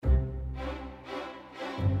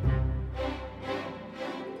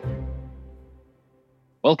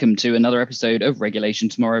Welcome to another episode of Regulation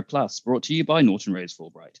Tomorrow Plus, brought to you by Norton Rose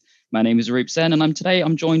Fulbright. My name is Arup Sen, and I'm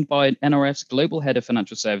joined by NRF's Global Head of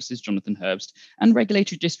Financial Services, Jonathan Herbst, and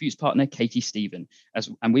Regulatory Disputes Partner, Katie Stephen,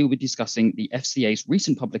 and we will be discussing the FCA's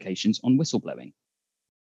recent publications on whistleblowing.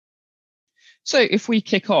 So if we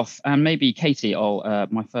kick off, and maybe Katie,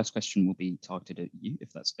 my first question will be targeted at you,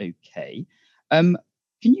 if that's okay. Can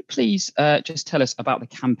you please just tell us about the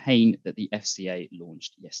campaign that the FCA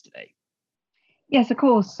launched yesterday? Yes, of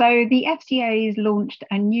course. So the FCA has launched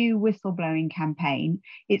a new whistleblowing campaign.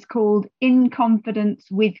 It's called In Confidence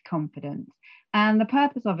with Confidence. And the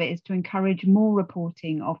purpose of it is to encourage more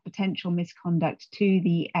reporting of potential misconduct to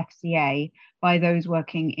the FCA by those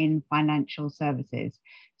working in financial services.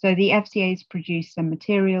 So the FCA has produced some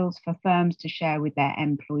materials for firms to share with their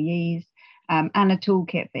employees and a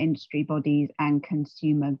toolkit for industry bodies and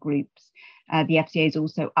consumer groups. The FCA has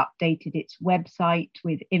also updated its website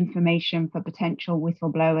with information for potential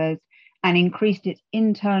whistleblowers and increased its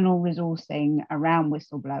internal resourcing around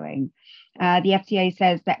whistleblowing. The FCA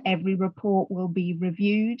says that every report will be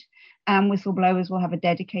reviewed and whistleblowers will have a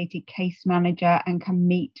dedicated case manager and can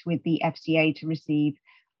meet with the FCA to receive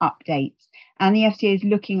updates. And the FCA is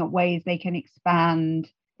looking at ways they can expand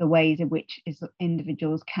the ways in which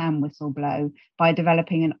individuals can whistleblow by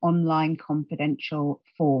developing an online confidential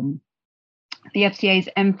form. The FCA is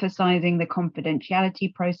emphasising the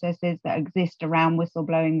confidentiality processes that exist around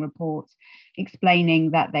whistleblowing reports,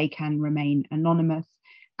 explaining that they can remain anonymous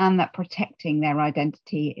and that protecting their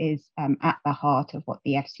identity is at the heart of what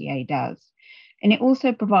the FCA does. And it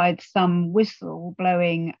also provides some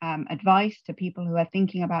whistleblowing advice to people who are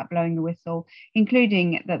thinking about blowing the whistle,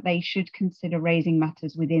 including that they should consider raising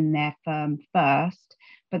matters within their firm first,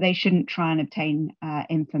 but they shouldn't try and obtain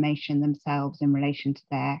information themselves in relation to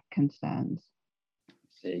their concerns.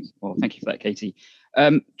 Well, thank you for that, Katie.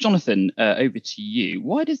 Jonathan, over to you.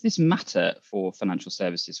 Why does this matter for financial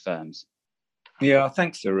services firms? Yeah,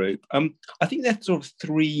 thanks, Arup. I think there's sort of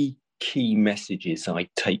three key messages I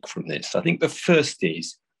take from this. I think the first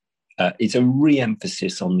is it's a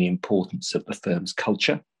re-emphasis on the importance of the firm's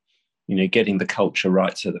culture. You know, getting the culture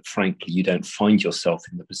right so that, frankly, you don't find yourself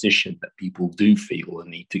in the position that people do feel the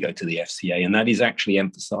need to go to the FCA. And that is actually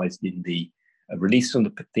emphasised in the release from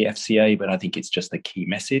the FCA, but I think it's just a key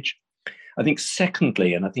message. I think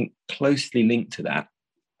secondly, and I think closely linked to that,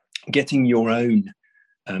 getting your own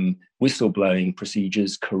whistleblowing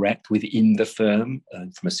procedures correct within the firm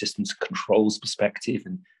from a systems controls perspective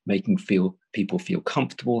and making people feel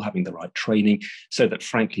comfortable, having the right training so that,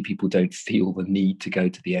 frankly, people don't feel the need to go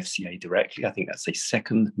to the FCA directly. I think that's a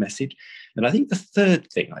second message. And I think the third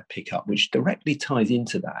thing I pick up, which directly ties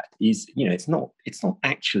into that, is, you know, it's not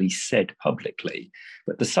actually said publicly,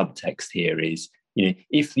 but the subtext here is, you know,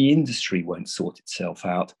 if the industry won't sort itself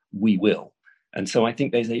out, we will. And so I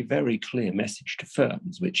think there's a very clear message to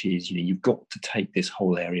firms, which is, you know, you've got to take this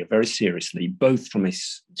whole area very seriously, both from a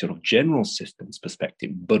sort of general systems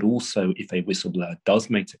perspective, but also if a whistleblower does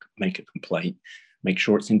make a complaint, make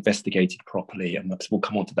sure it's investigated properly. And we'll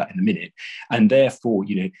come on to that in a minute. And therefore,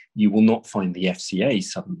 you know, you will not find the FCA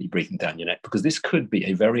suddenly breathing down your neck, because this could be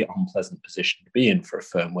a very unpleasant position to be in for a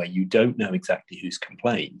firm where you don't know exactly who's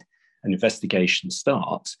complained. An investigation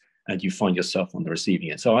starts and you find yourself on the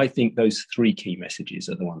receiving end. So I think those three key messages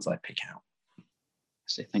are the ones I pick out.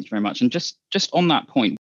 So thank you very much. And just on that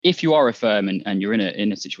point, if you are a firm and you're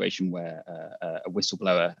in a situation where a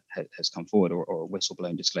whistleblower has come forward or a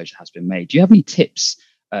whistleblowing disclosure has been made, do you have any tips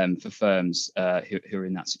for firms who are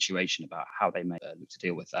in that situation about how they may look to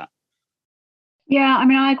deal with that? Yeah, I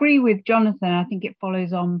mean, I agree with Jonathan. I think it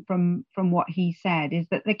follows on from what he said, is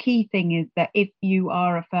that the key thing is that if you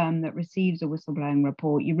are a firm that receives a whistleblowing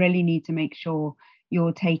report, you really need to make sure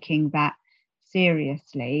you're taking that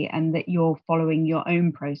seriously and that you're following your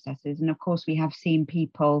own processes. And of course, we have seen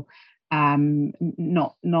people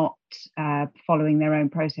not following their own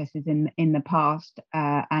processes in the past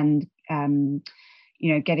and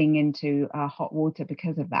you know, getting into hot water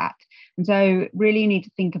because of that. And so really you need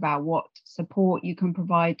to think about what support you can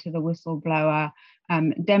provide to the whistleblower,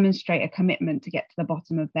 demonstrate a commitment to get to the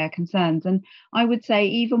bottom of their concerns. And I would say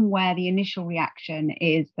even where the initial reaction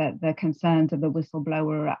is that the concerns of the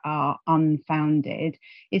whistleblower are unfounded,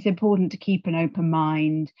 it's important to keep an open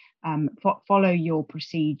mind, follow your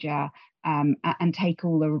procedure, and take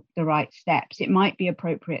all the right steps. It might be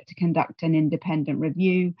appropriate to conduct an independent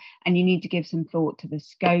review, and you need to give some thought to the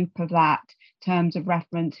scope of that, terms of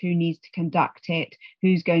reference, who needs to conduct it,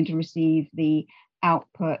 who's going to receive the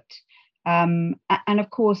output, And of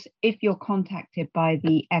course, if you're contacted by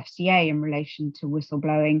the FCA in relation to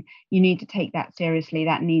whistleblowing, you need to take that seriously.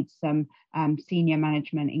 That needs some senior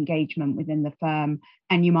management engagement within the firm,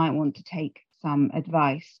 and you might want to take some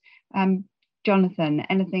advice. Jonathan,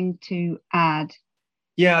 anything to add?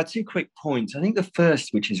 Yeah, 2 quick points. I think the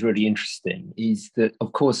first, which is really interesting, is that,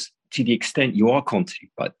 of course, to the extent you are contacted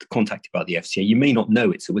by the FCA, you may not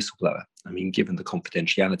know it's a whistleblower. I mean, given the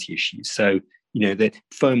confidentiality issues. So, that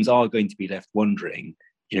firms are going to be left wondering,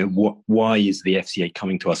 why is the FCA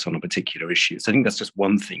coming to us on a particular issue? So I think that's just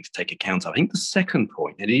one thing to take account of. I think the second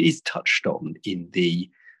point, and it is touched on in the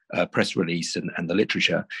press release and the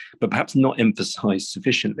literature, but perhaps not emphasized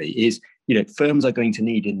sufficiently, is, firms are going to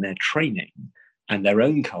need in their training and their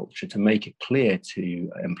own culture to make it clear to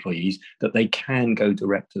employees that they can go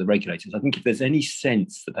direct to the regulators. I think if there's any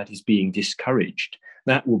sense that is being discouraged,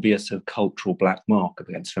 that will be a sort of cultural black mark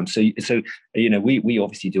against firms. So we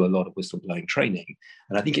obviously do a lot of whistleblowing training,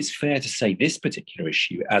 and I think it's fair to say this particular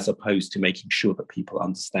issue, as opposed to making sure that people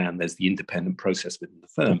understand there's the independent process within the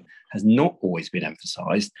firm, has not always been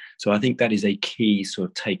emphasised. So I think that is a key sort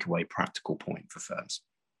of takeaway practical point for firms.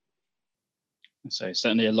 So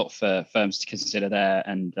certainly a lot for firms to consider there,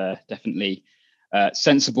 and definitely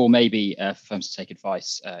sensible maybe for firms to take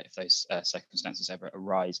advice if those circumstances ever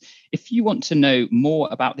arise. If you want to know more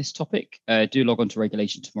about this topic, do log on to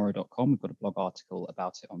regulationtomorrow.com. We've got a blog article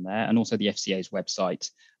about it on there, and also the FCA's website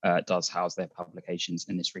does house their publications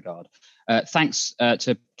in this regard. Thanks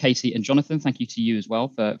to Katie and Jonathan. Thank you to you as well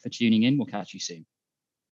for tuning in. We'll catch you soon.